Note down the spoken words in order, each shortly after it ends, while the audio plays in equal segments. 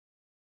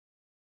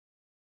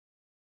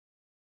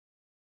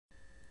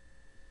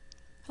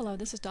Hello,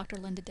 this is Dr.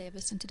 Linda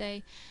Davis, and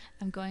today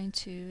I'm going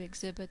to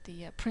exhibit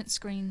the print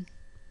screen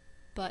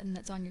button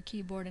that's on your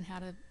keyboard and how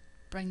to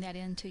bring that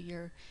into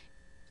your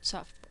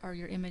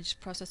your image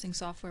processing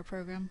software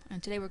program.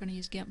 And today we're going to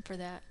use GIMP for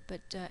that,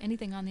 but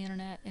anything on the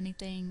internet,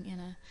 anything in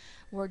a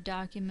Word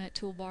document,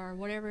 toolbar,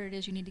 whatever it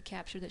is you need to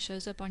capture that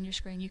shows up on your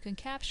screen, you can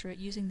capture it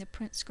using the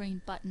print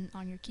screen button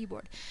on your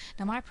keyboard.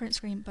 Now my print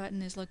screen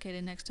button is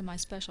located next to my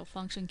special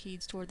function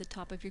keys toward the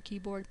top of your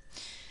keyboard,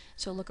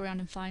 so look around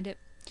and find it.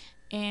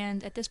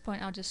 And at this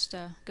point I'll just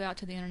go out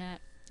to the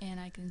internet, and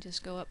I can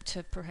just go up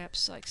to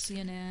perhaps like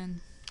CNN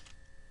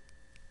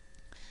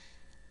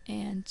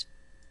and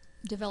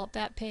develop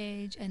that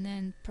page, and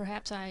then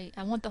perhaps I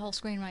want the whole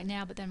screen right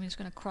now, but then I'm just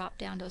going to crop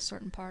down to a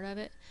certain part of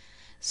it.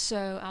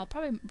 So I'll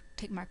probably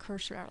take my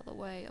cursor out of the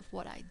way of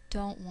what I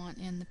don't want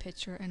in the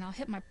picture, and I'll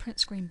hit my print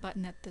screen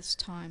button at this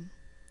time.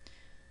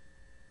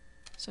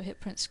 So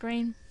hit print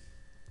screen,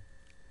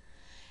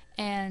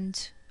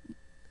 and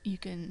you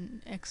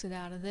can exit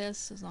out of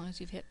this as long as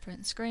you've hit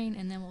print screen,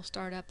 and then we'll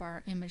start up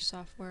our image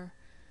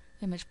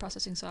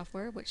processing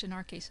software, which in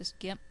our case is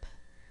GIMP.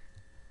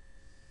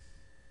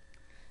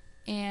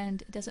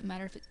 And it doesn't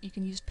matter if you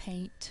can use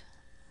Paint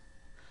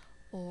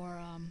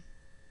or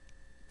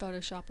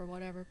Photoshop or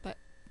whatever, but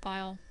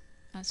file,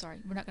 sorry,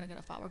 we're not going to go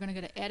to file, we're going to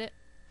go to edit,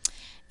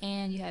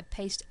 and you have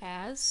paste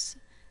as,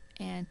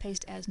 and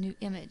paste as new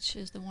image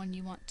is the one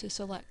you want to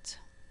select.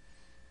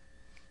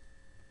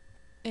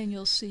 And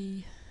you'll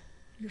see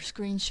your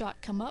screenshot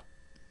come up,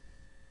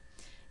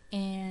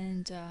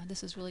 and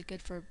this is really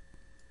good for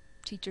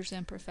teachers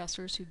and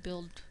professors who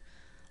build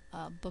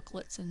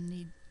booklets and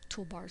need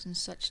toolbars and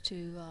such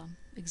to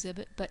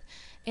exhibit. But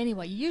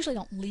anyway, you usually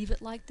don't leave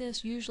it like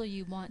this. Usually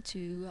you want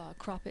to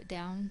crop it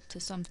down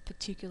to some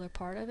particular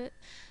part of it.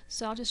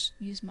 So I'll just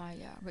use my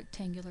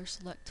rectangular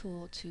select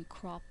tool to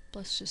crop.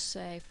 Let's just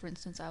say, for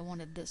instance, I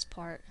wanted this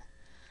part,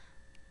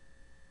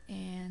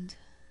 and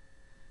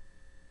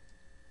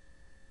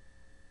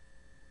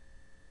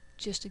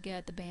just to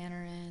get the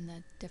banner and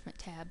the different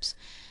tabs.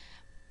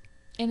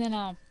 And then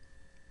I'll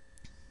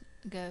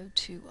go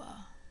to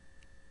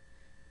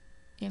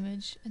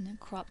image and then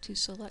crop to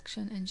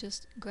selection and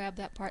just grab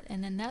that part,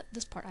 and then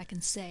this part I can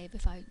save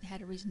if I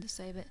had a reason to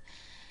save it,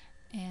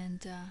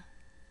 and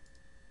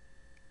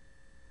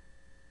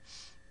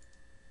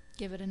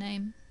give it a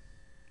name,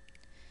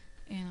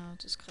 and I'll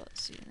just call it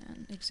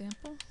CNN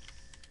example,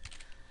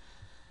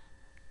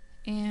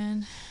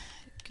 and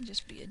it can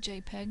just be a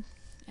JPEG,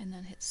 and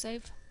then hit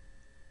save,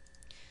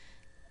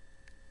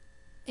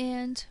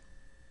 and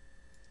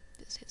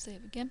just hit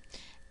save again,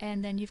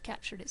 and then you've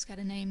captured it. It's got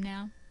a name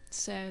now.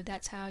 So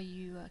that's how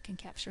you can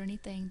capture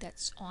anything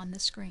that's on the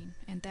screen,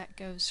 and that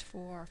goes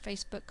for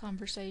Facebook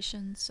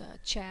conversations,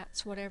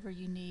 chats, whatever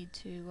you need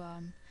to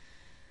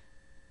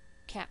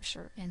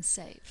capture and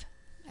save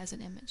as an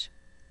image.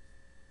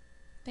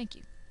 Thank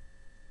you.